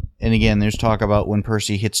 Yeah. And again, there's talk about when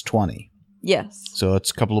Percy hits 20. Yes. So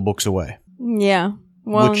it's a couple of books away. Yeah.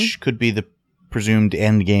 Well, which could be the presumed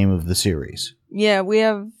end game of the series. Yeah, we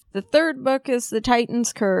have The third book is The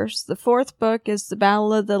Titan's Curse. The fourth book is The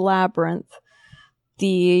Battle of the Labyrinth.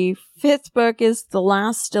 The fifth book is The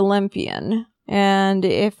Last Olympian. And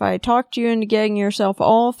if I talked you into getting yourself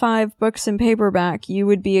all 5 books in paperback, you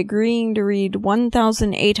would be agreeing to read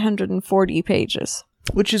 1,840 pages.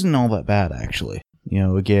 Which isn't all that bad, actually.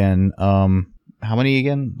 Again, how many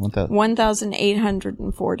again?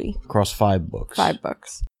 1,840. Across 5 books. 5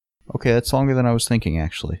 books. Okay, that's longer than I was thinking,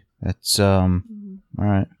 actually. That's,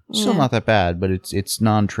 alright. Still not that bad, but it's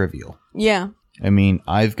non-trivial. Yeah. I mean,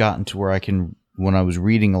 I've gotten to where I can, when I was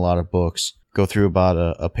reading a lot of books, go through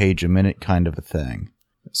about a page a minute kind of a thing.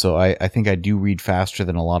 So I think I do read faster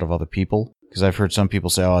than a lot of other people. Because I've heard some people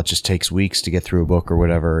say, it just takes weeks to get through a book or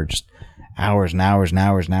whatever. Or just hours and hours and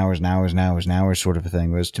hours and hours and hours and hours and hours sort of a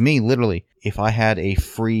thing. Whereas to me, literally, if I had a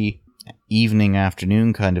free evening,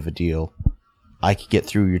 afternoon kind of a deal, I could get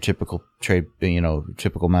through your typical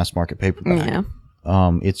typical mass market paperback.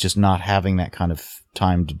 Yeah. It's just not having that kind of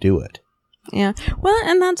time to do it. Yeah. Well,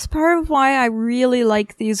 and that's part of why I really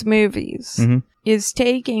like these movies, is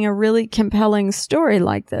taking a really compelling story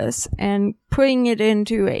like this and putting it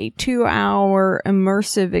into a 2-hour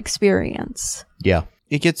immersive experience. Yeah.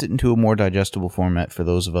 It gets it into a more digestible format for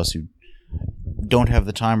those of us who don't have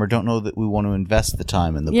the time or don't know that we want to invest the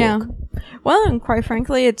time in the book. Well, and quite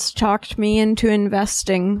frankly, it's talked me into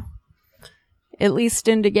investing, at least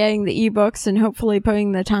into getting the ebooks and hopefully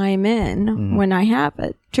putting the time in when I have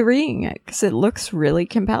it to reading it, because it looks really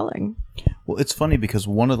compelling. Well, it's funny because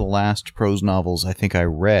one of the last prose novels I think I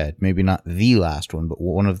read, maybe not the last one, but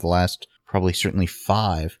one of the last, probably certainly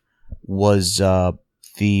 5, was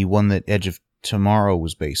the one that Edge of Tomorrow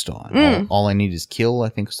was based on. All I Need Is Kill, I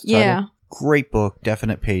think is the title. Yeah. Great book,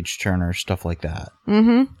 definite page turner, stuff like that.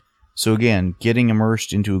 Mm-hmm. So again, getting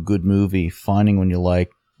immersed into a good movie, finding one you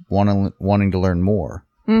like, wanting to learn more.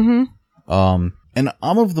 Mm-hmm. And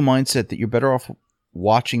I'm of the mindset that you're better off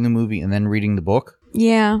watching the movie and then reading the book.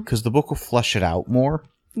 Yeah. Because the book will flesh it out more.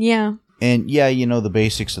 Yeah. And yeah, you know the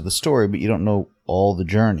basics of the story, but you don't know all the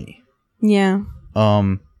journey. Yeah.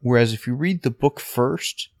 Whereas if you read the book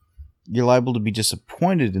first, you're liable to be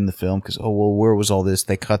disappointed in the film because, where was all this?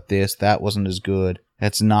 They cut this. That wasn't as good.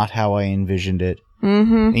 That's not how I envisioned it.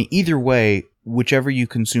 Mm-hmm. And either way, whichever you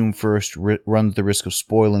consume first runs the risk of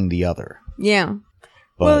spoiling the other. Yeah.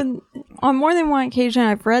 But, well, on more than one occasion,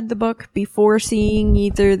 I've read the book before seeing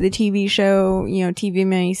either the TV show, TV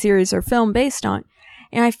miniseries or film based on,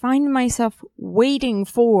 and I find myself waiting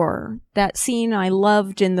for that scene I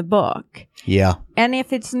loved in the book. Yeah. And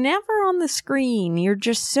if it's never on the screen, you're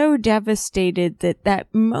just so devastated that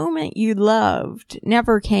that moment you loved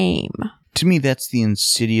never came. To me, that's the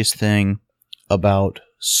insidious thing about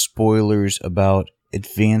spoilers, about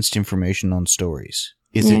advanced information on stories,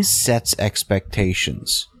 is it sets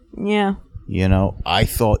expectations. Yeah. I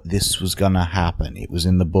thought this was going to happen. It was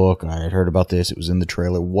in the book. I had heard about this. It was in the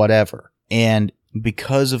trailer, whatever. And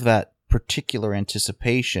because of that particular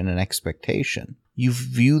anticipation and expectation, you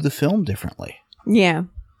view the film differently. Yeah.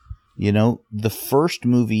 The first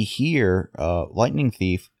movie here, Lightning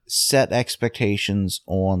Thief, set expectations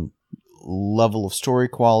on level of story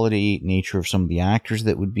quality, nature of some of the actors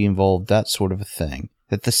that would be involved, that sort of a thing,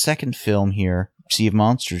 that the second film here, Sea of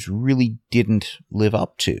Monsters, really didn't live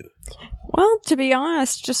up to. Well, to be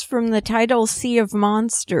honest, just from the title Sea of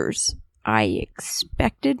Monsters, I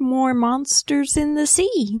expected more monsters in the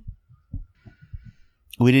sea.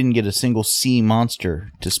 We didn't get a single sea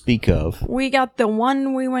monster to speak of. We got the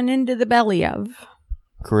one we went into the belly of.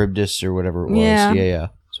 Charybdis or whatever it was. Yeah.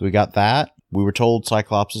 So we got that. We were told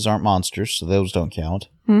Cyclopses aren't monsters, so those don't count.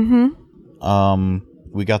 Mm-hmm.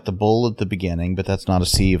 We got the bull at the beginning, but that's not a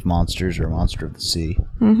sea of monsters or a monster of the sea.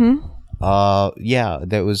 Mm-hmm.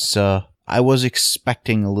 That was, I was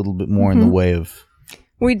expecting a little bit more in the way of...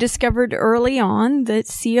 We discovered early on that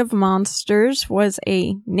Sea of Monsters was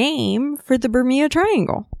a name for the Bermuda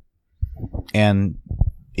Triangle. And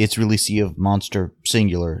it's really Sea of Monster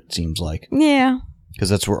singular, it seems like. Yeah. Because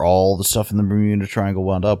that's where all the stuff in the Bermuda Triangle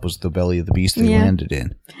wound up, was the belly of the beast they landed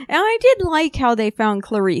in. And I did like how they found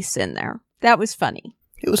Clarice in there. That was funny.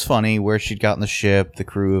 It was funny where she'd gotten the ship, the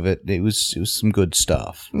crew of it. It was some good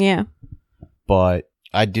stuff. Yeah. But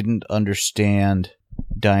I didn't understand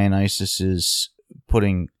Dionysus's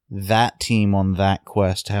putting that team on that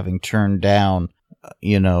quest, having turned down,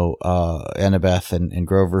 Annabeth and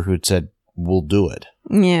Grover, who'd said, we'll do it.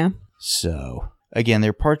 Yeah. So, again,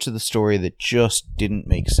 there are parts of the story that just didn't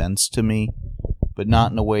make sense to me, but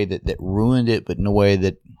not in a way that ruined it, but in a way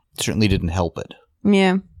that certainly didn't help it.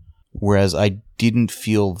 Yeah. Whereas I didn't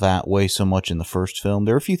feel that way so much in the first film.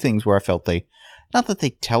 There are a few things where I felt they not that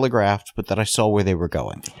they telegraphed, but that I saw where they were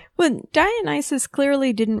going. Well, Dionysus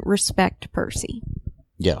clearly didn't respect Percy.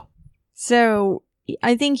 Yeah. So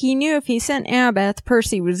I think he knew if he sent Annabeth,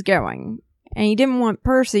 Percy was going. And he didn't want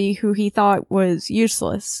Percy, who he thought was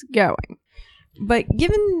useless, going. But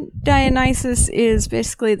given Dionysus is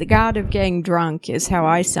basically the god of getting drunk, is how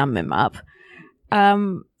I sum him up,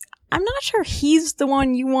 I'm not sure he's the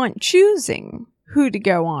one you want choosing who to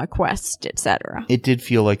go on a quest, etc. It did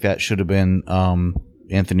feel like that should have been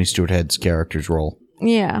Anthony Stewart Head's character's role.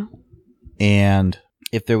 Yeah. And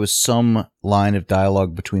if there was some line of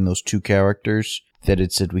dialogue between those two characters that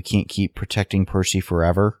it said we can't keep protecting Percy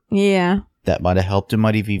forever, yeah, that might have helped. It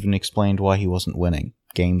might have even explained why he wasn't winning.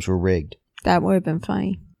 Games were rigged. That would have been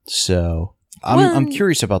funny. So, I'm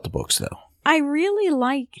curious about the books, though. I really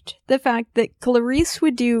liked the fact that Clarice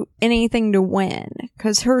would do anything to win,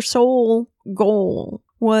 because her sole goal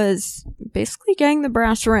was basically getting the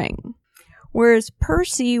brass ring. Whereas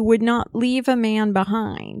Percy would not leave a man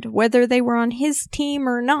behind, whether they were on his team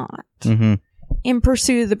or not, in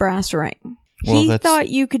pursuit of the brass ring. Well, he thought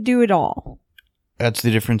you could do it all. That's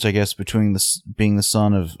the difference, I guess, between being the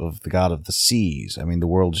son of the god of the seas. I mean, the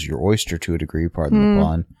world is your oyster to a degree, pardon the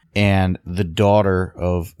pun. And the daughter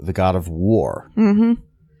of the god of war. Mm-hmm.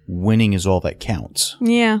 Winning is all that counts.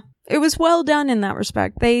 Yeah. It was well done in that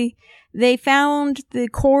respect. They found the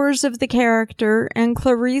cores of the character, and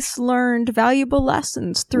Clarice learned valuable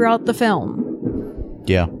lessons throughout the film.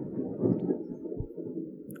 Yeah.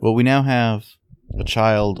 Well, we now have a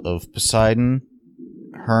child of Poseidon,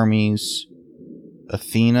 Hermes,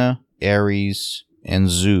 Athena, Ares, and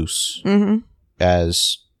Zeus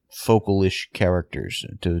as focal-ish characters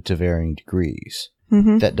to varying degrees.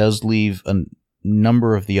 That does leave a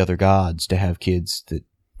number of the other gods to have kids that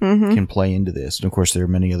can play into this. And of course, there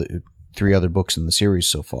are three other books in the series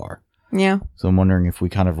so far. Yeah. So I'm wondering if we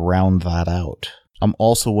kind of round that out. I'm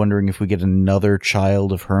also wondering if we get another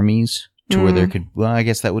child of Hermes to where there could, well, I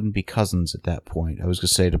guess that wouldn't be cousins at that point. I was going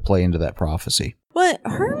to say to play into that prophecy. Well,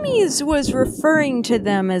 Hermes was referring to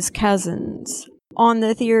them as cousins on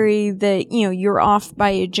the theory that, you're off by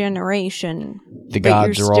a generation. The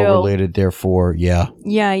gods are all related, therefore, yeah.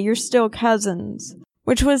 Yeah, you're still cousins.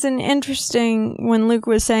 Which was an interesting, when Luke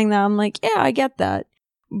was saying that, I'm like, yeah, I get that.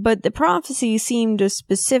 But the prophecy seemed to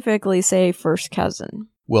specifically say first cousin.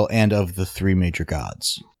 Well, and of the three major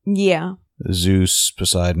gods. Yeah. Zeus,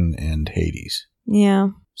 Poseidon, and Hades. Yeah.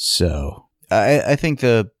 So, I think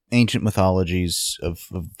the ancient mythologies of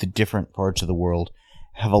the different parts of the world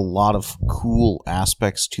have a lot of cool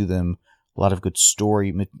aspects to them, a lot of good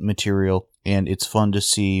story material, and it's fun to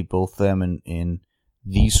see both them in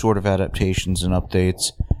these sort of adaptations and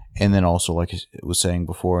updates, and then also, like I was saying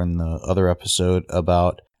before in the other episode,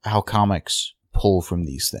 about how comics pull from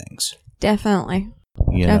these things. Definitely.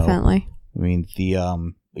 Definitely. I mean,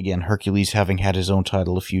 again, Hercules having had his own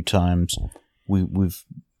title a few times, we've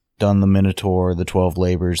done the Minotaur, the 12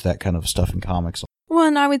 Labors, that kind of stuff in comics. Well,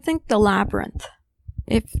 and I would think the Labyrinth,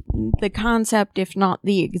 if the concept, if not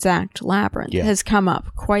the exact labyrinth, has come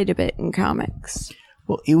up quite a bit in comics.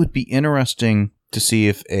 Well, it would be interesting to see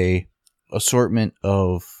if a assortment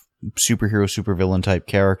of superhero, supervillain type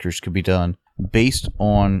characters could be done based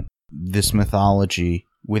on this mythology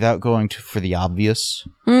without going for the obvious.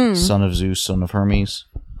 Son of Zeus, son of Hermes.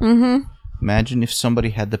 Imagine if somebody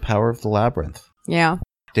had the power of the labyrinth. Yeah.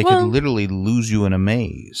 They could literally lose you in a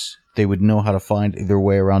maze. They would know how to find their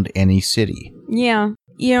way around any city. Yeah.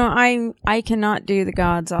 I cannot do the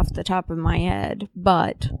gods off the top of my head,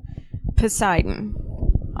 but Poseidon.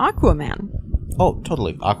 Aquaman. Oh,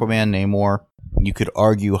 totally. Aquaman, Namor. You could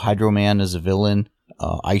argue Hydro Man as a villain.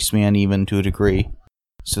 Iceman even to a degree.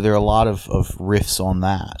 So there are a lot of riffs on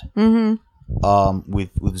that.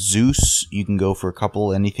 With Zeus, you can go for a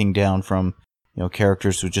couple, anything down from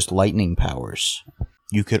characters with just lightning powers.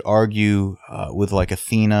 You could argue with like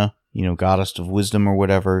Athena, goddess of wisdom or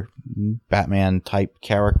whatever, Batman type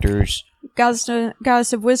characters.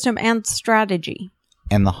 Goddess of wisdom and strategy.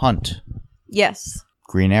 And the Hunt. Yes.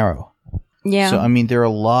 Green Arrow. Yeah. So I mean, there are a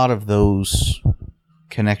lot of those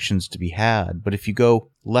connections to be had, but if you go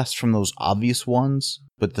less from those obvious ones,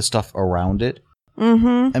 but the stuff around it,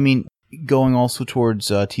 I mean, going also towards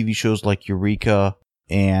TV shows like Eureka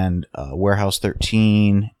and Warehouse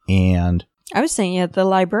 13 and... I was saying The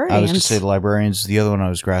Librarians. I was going to say The Librarians is the other one I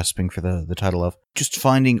was grasping for the title of. Just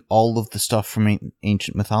finding all of the stuff from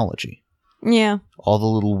ancient mythology. Yeah. All the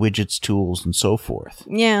little widgets, tools, and so forth.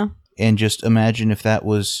 Yeah. And just imagine if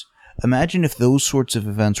those sorts of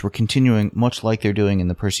events were continuing much like they're doing in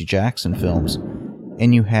the Percy Jackson films,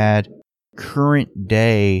 and you had current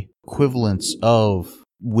day equivalents of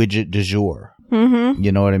widget du jour.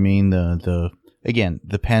 You know what I mean? The again,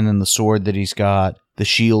 the pen and the sword that he's got, the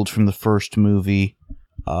shield from the first movie.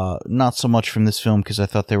 Not so much from this film because I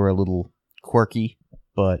thought they were a little quirky,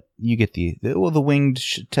 but you get the winged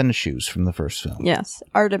tennis shoes from the first film. Yes,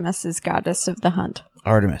 Artemis is goddess of the hunt.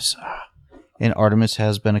 Artemis. And Artemis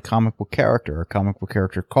has been a comic book character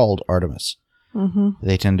called Artemis. Mm-hmm.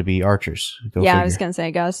 They tend to be archers. Go figure. I was going to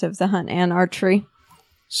say goddess of the hunt and archery.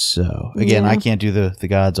 So, again, I can't do the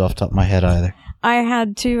gods off the top of my head either. I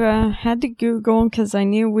had to Google because I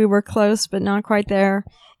knew we were close, but not quite there.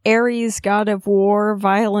 Ares, god of war,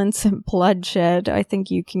 violence, and bloodshed. I think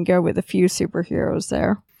you can go with a few superheroes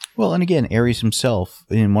there. Well, and again, Ares himself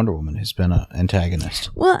in Wonder Woman has been an antagonist.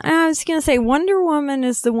 Well, I was going to say Wonder Woman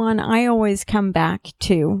is the one I always come back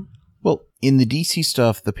to. Well, in the DC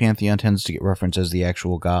stuff, the Pantheon tends to get referenced as the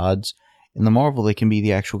actual gods. In the Marvel, they can be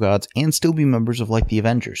the actual gods and still be members of, like, the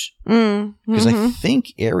Avengers. Because I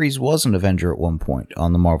think Ares was an Avenger at one point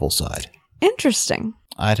on the Marvel side. Interesting.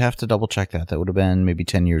 I'd have to double check that. That would have been maybe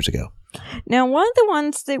 10 years ago. Now, one of the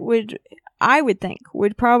ones that I would think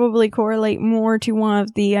would probably correlate more to one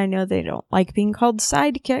of the, I know they don't like being called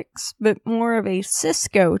sidekicks, but more of a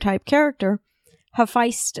Cisco type character,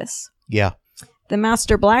 Hephaestus. Yeah. The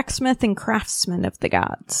master blacksmith and craftsman of the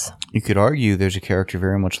gods. You could argue there's a character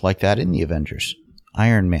very much like that in the Avengers.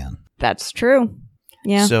 Iron Man. That's true.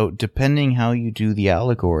 Yeah. So, depending how you do the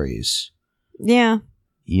allegories. Yeah.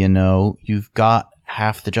 You know, you've got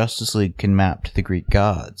half the Justice League can map to the Greek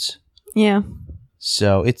gods. Yeah.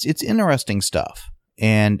 So, it's interesting stuff.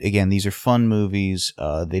 And, again, these are fun movies.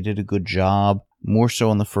 They did a good job. More so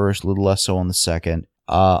on the first, a little less so on the second.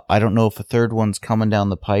 I don't know if a third one's coming down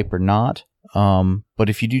the pipe or not. But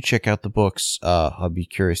if you do check out the books, I'll be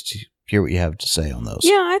curious to hear what you have to say on those.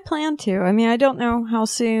 Yeah, I plan to. I mean, I don't know how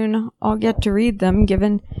soon I'll get to read them,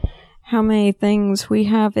 given how many things we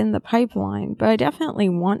have in the pipeline. But I definitely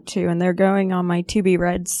want to, and they're going on my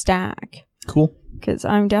to-be-read stack. Cool. Because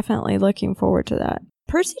I'm definitely looking forward to that.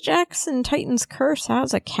 Percy Jackson Titan's Curse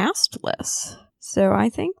has a cast list. So I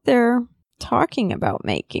think they're talking about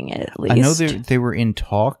making it, at least. I know they were in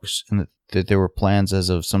talks, and that there were plans as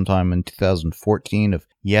of sometime in 2014 of,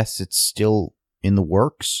 yes, it's still in the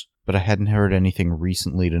works, but I hadn't heard anything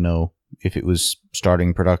recently to know if it was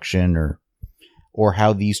starting production or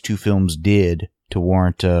how these two films did to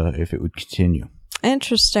warrant if it would continue.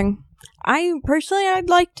 Interesting. I'd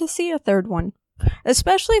like to see a third one,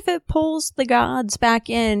 especially if it pulls the gods back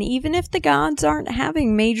in, even if the gods aren't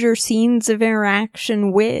having major scenes of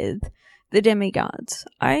interaction with the demigods.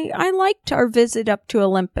 I liked our visit up to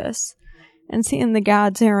Olympus and seeing the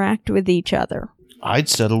gods interact with each other. I'd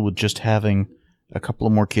settle with just having a couple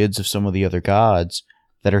of more kids of some of the other gods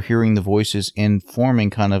that are hearing the voices and forming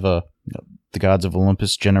kind of the Gods of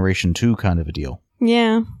Olympus Generation 2 kind of a deal.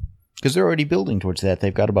 Yeah. Because they're already building towards that.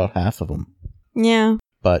 They've got about half of them. Yeah.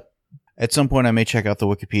 But at some point I may check out the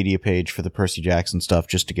Wikipedia page for the Percy Jackson stuff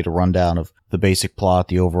just to get a rundown of the basic plot,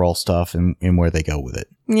 the overall stuff, and where they go with it.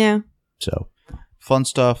 Yeah. So, fun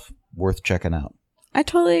stuff, worth checking out. I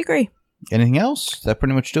totally agree. Anything else? That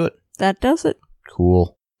pretty much do it. That does it.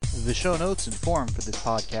 Cool. The show notes and forum for this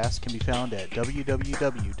podcast can be found at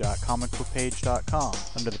www.comicbookpage.com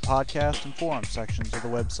under the podcast and forum sections of the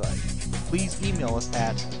website. Please email us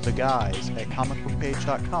at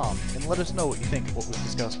theguys@comicbookpage.com and let us know what you think of what was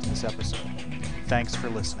discussed in this episode. Thanks for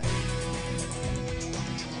listening.